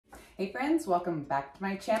Hey friends, welcome back to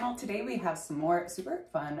my channel. Today we have some more super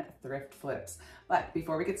fun thrift flips. But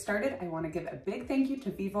before we get started, I want to give a big thank you to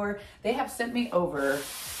Vivor. They have sent me over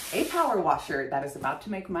a power washer that is about to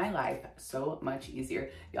make my life so much easier.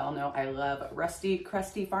 Y'all know I love rusty,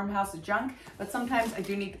 crusty farmhouse junk, but sometimes I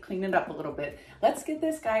do need to clean it up a little bit. Let's get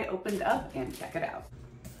this guy opened up and check it out.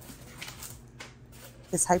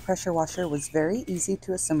 This high pressure washer was very easy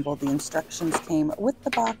to assemble. The instructions came with the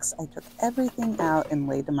box. I took everything out and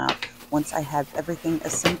laid them out. Once I had everything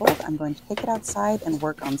assembled, I'm going to take it outside and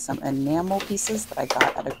work on some enamel pieces that I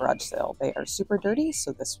got at a garage sale. They are super dirty,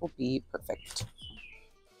 so this will be perfect.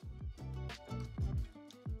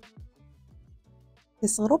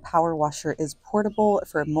 This little power washer is portable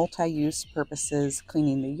for multi-use purposes,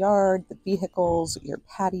 cleaning the yard, the vehicles, your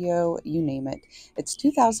patio, you name it. It's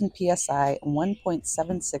 2000 PSI,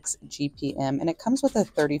 1.76 GPM, and it comes with a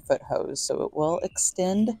 30-foot hose, so it will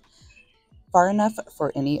extend far enough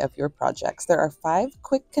for any of your projects. There are 5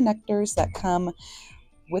 quick connectors that come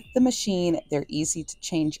with the machine. They're easy to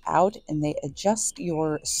change out and they adjust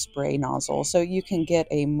your spray nozzle, so you can get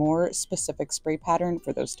a more specific spray pattern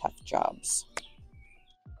for those tough jobs.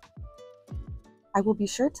 I will be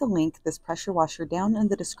sure to link this pressure washer down in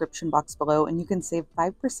the description box below, and you can save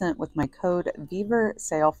 5% with my code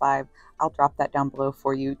VIVORSALE5. I'll drop that down below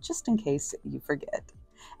for you just in case you forget.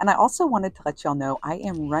 And I also wanted to let y'all know I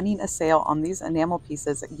am running a sale on these enamel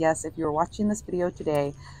pieces. Yes, if you're watching this video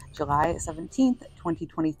today, July 17th,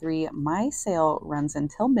 2023, my sale runs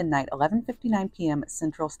until midnight, 11:59 p.m.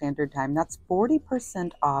 Central Standard Time. That's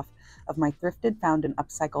 40% off of my thrifted, found, and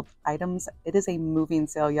upcycled items. It is a moving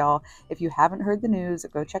sale, y'all. If you haven't heard the news,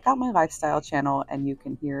 go check out my lifestyle channel and you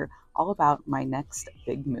can hear all about my next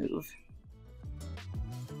big move.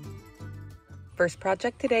 First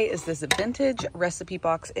project today is this vintage recipe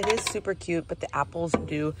box. It is super cute, but the apples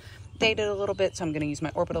do date it a little bit, so I'm going to use my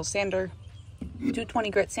orbital sander, 220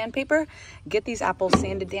 grit sandpaper, get these apples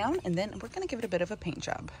sanded down, and then we're going to give it a bit of a paint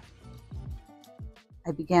job.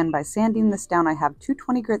 I began by sanding this down. I have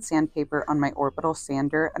 220 grit sandpaper on my orbital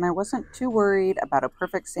sander, and I wasn't too worried about a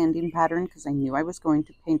perfect sanding pattern because I knew I was going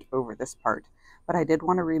to paint over this part, but I did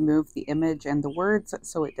want to remove the image and the words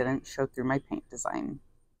so it didn't show through my paint design.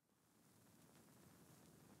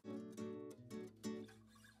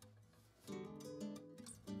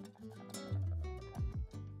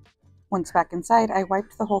 Once back inside, I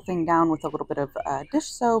wiped the whole thing down with a little bit of dish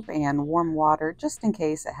soap and warm water, just in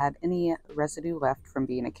case it had any residue left from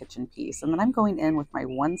being a kitchen piece. And then I'm going in with my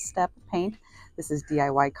one-step paint. This is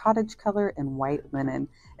DIY Cottage Color and White Linen.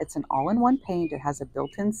 It's an all-in-one paint. It has a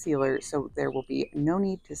built-in sealer, so there will be no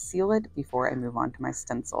need to seal it before I move on to my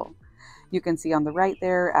stencil. You can see on the right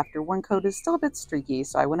there, after one coat is still a bit streaky,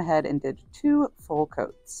 so I went ahead and did 2 full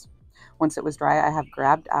coats. Once it was dry, I have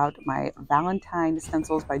grabbed out my Valentine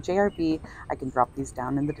stencils by JRB. I can drop these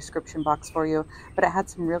down in the description box for you, but it had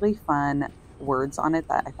some really fun words on it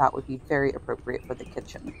that I thought would be very appropriate for the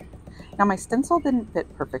kitchen. Now my stencil didn't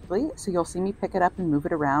fit perfectly, so you'll see me pick it up and move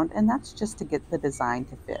it around, and that's just to get the design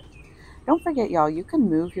to fit. Don't forget, y'all, you can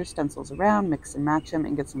move your stencils around, mix and match them,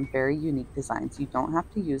 and get some very unique designs. You don't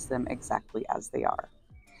have to use them exactly as they are.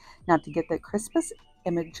 Now to get the crispest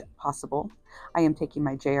image possible, I am taking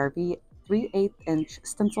my JRB 3/8 inch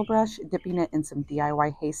stencil brush, dipping it in some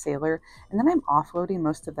DIY Hays Sailor, and then I'm offloading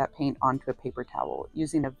most of that paint onto a paper towel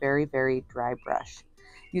using a very, very dry brush.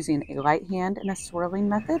 Using a light hand and a swirling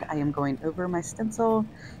method, I am going over my stencil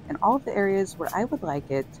in all of the areas where I would like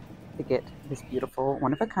it to get this beautiful,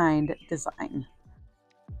 one-of-a-kind design.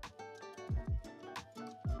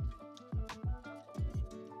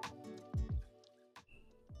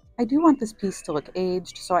 I do want this piece to look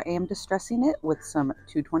aged, so I am distressing it with some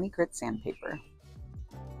 220 grit sandpaper.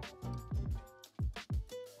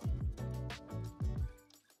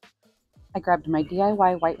 I grabbed my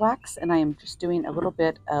DIY white wax and I am just doing a little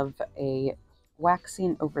bit of a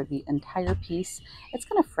waxing over the entire piece. It's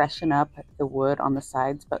going to freshen up the wood on the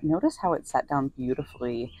sides, but notice how it sat down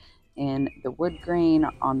beautifully in the wood grain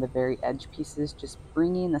on the very edge pieces, just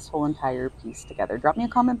bringing this whole entire piece together. Drop me a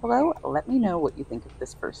comment below. Let me know what you think of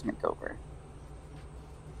this first makeover.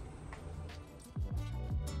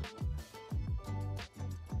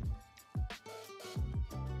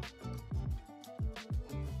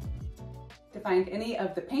 To find any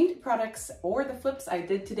of the paint products or the flips I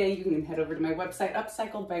did today, you can head over to my website,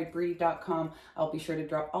 upcycledbybri.com. I'll be sure to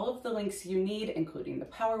drop all of the links you need, including the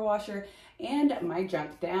power washer and my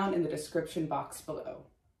junk, down in the description box below.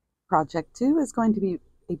 Project 2 is going to be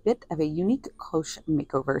a bit of a unique cloche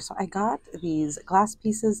makeover. So I got these glass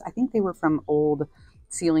pieces. I think they were from old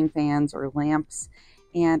ceiling fans or lamps,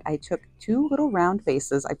 And I took two little round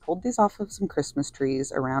vases. I pulled these off of some Christmas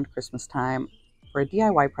trees around Christmas time for a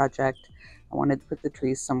DIY project. I wanted to put the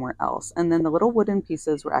trees somewhere else. And then the little wooden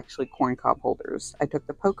pieces were actually corn cob holders. I took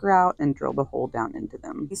the poker out and drilled a hole down into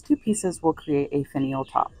them. These two pieces will create a finial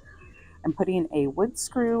top. I'm putting a wood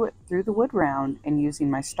screw through the wood round and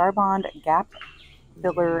using my Starbond gap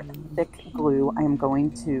filler thick glue, I am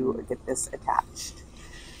going to get this attached.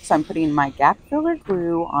 So I'm putting my gap filler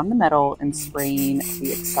glue on the metal and spraying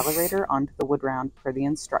the accelerator onto the wood round per the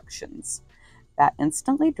instructions. That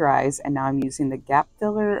instantly dries, and now I'm using the gap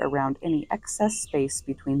filler around any excess space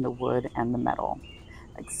between the wood and the metal.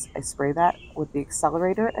 I spray that with the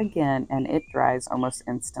accelerator again, and it dries almost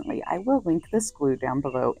instantly. I will link this glue down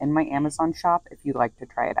below in my Amazon shop if you'd like to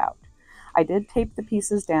try it out. I did tape the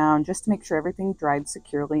pieces down just to make sure everything dried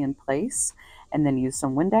securely in place, and then use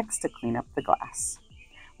some Windex to clean up the glass.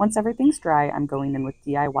 Once everything's dry, I'm going in with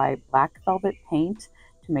DIY black velvet paint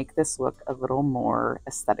to make this look a little more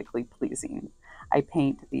aesthetically pleasing. I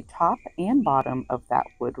paint the top and bottom of that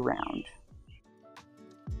wood round.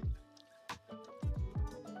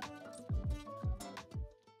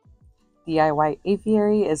 DIY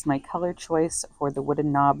aviary is my color choice for the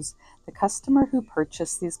wooden knobs. The customer who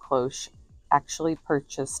purchased these cloches actually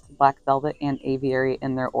purchased black velvet and aviary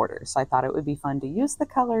in their order, so I thought it would be fun to use the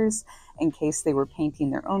colors in case they were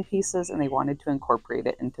painting their own pieces and they wanted to incorporate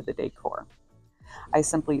it into the decor. I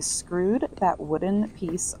simply screwed that wooden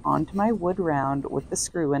piece onto my wood round with the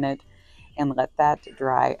screw in it and let that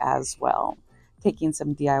dry as well. Taking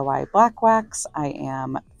some DIY black wax, I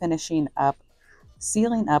am finishing up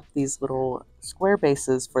sealing up these little square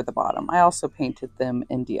bases for the bottom. I also painted them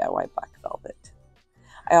in DIY black velvet.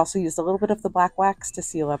 I also used a little bit of the black wax to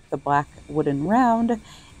seal up the black wooden round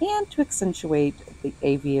and to accentuate the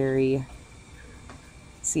aviary.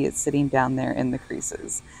 See it sitting down there in the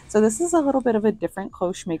creases. So this is a little bit of a different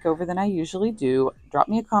cloche makeover than I usually do. Drop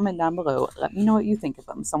me a comment down below. Let me know what you think of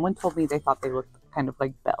them. Someone told me they thought they looked kind of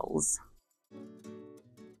like bells.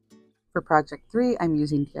 For project 3, I'm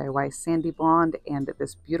using DIY Sandy Blonde and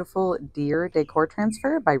this beautiful deer decor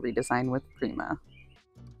transfer by Redesign with Prima.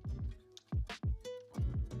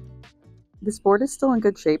 This board is still in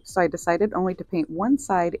good shape, so I decided only to paint one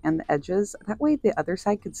side and the edges. That way the other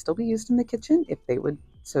side could still be used in the kitchen if they would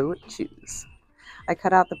so choose. I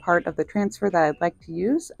cut out the part of the transfer that I'd like to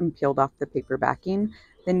use and peeled off the paper backing.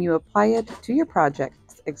 Then you apply it to your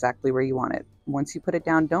project exactly where you want it. Once you put it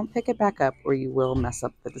down, don't pick it back up or you will mess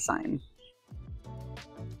up the design.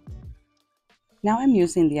 Now I'm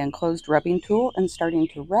using the enclosed rubbing tool and starting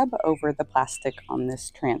to rub over the plastic on this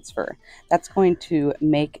transfer. That's going to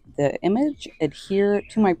make the image adhere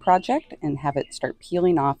to my project and have it start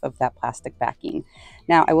peeling off of that plastic backing.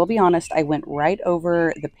 Now, I will be honest, I went right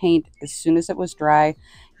over the paint as soon as it was dry.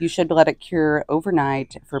 You should let it cure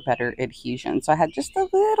overnight for better adhesion. So I had just a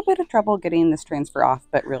little bit of trouble getting this transfer off,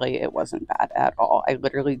 but really it wasn't bad at all. I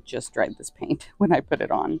literally just dried this paint when I put it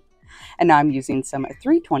on. And now I'm using some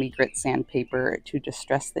 320 grit sandpaper to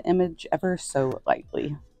distress the image ever so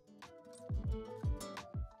lightly.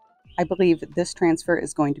 I believe this transfer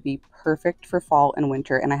is going to be perfect for fall and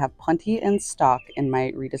winter, and I have plenty in stock in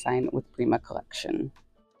my Redesign with Prima collection.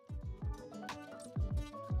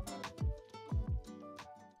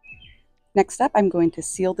 Next up, I'm going to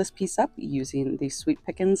seal this piece up using the Sweet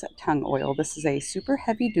Pickins tongue oil. This is a super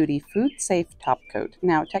heavy duty food safe top coat.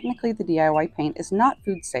 Now, technically the DIY paint is not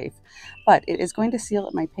food safe, but it is going to seal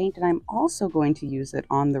up my paint, and I'm also going to use it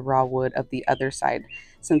on the raw wood of the other side.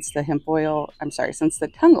 Since the since the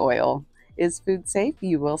tongue oil is food safe,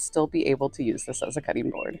 you will still be able to use this as a cutting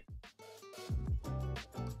board.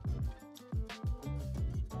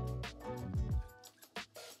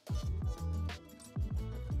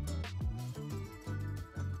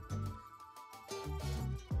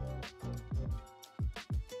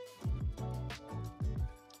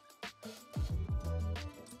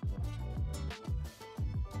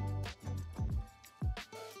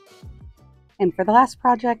 And for the last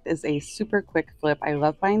project is a super quick flip. I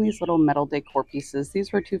love buying these little metal decor pieces.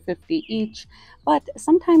 These were $2.50 each, but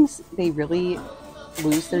sometimes they really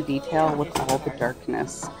lose their detail with all the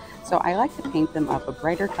darkness. So I like to paint them up a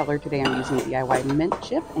brighter color. Today I'm using DIY mint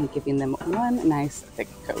chip and giving them one nice thick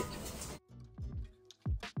coat.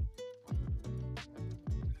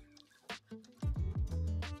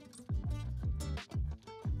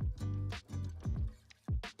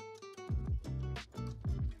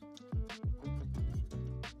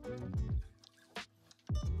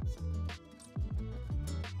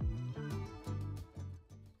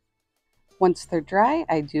 Once they're dry,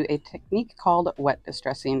 I do a technique called wet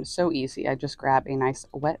distressing. So easy. I just grab a nice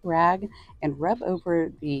wet rag and rub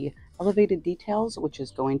over the elevated details, which is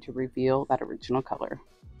going to reveal that original color.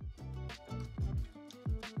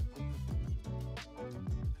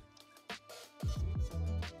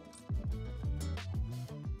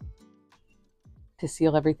 To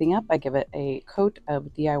seal everything up, I give it a coat of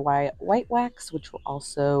DIY white wax, which will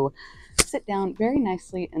also sit down very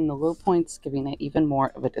nicely in the low points, giving it even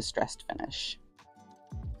more of a distressed finish.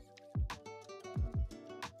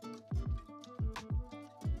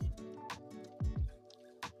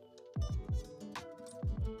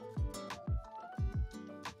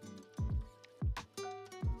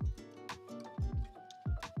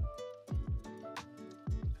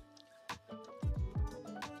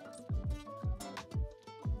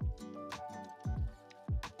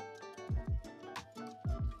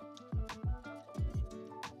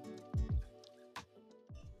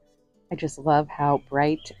 I just love how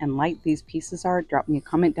bright and light these pieces are. Drop me a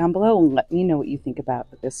comment down below and let me know what you think about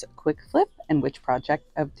this quick flip and which project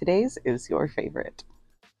of today's is your favorite.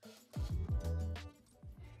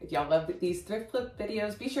 If y'all love these thrift flip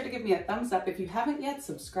videos, be sure to give me a thumbs up. If you haven't yet,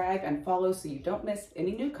 subscribe and follow so you don't miss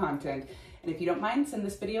any new content. And if you don't mind, send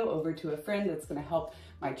this video over to a friend. That's going to help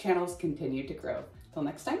my channels continue to grow. Till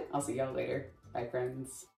next time, I'll see y'all later. Bye, friends.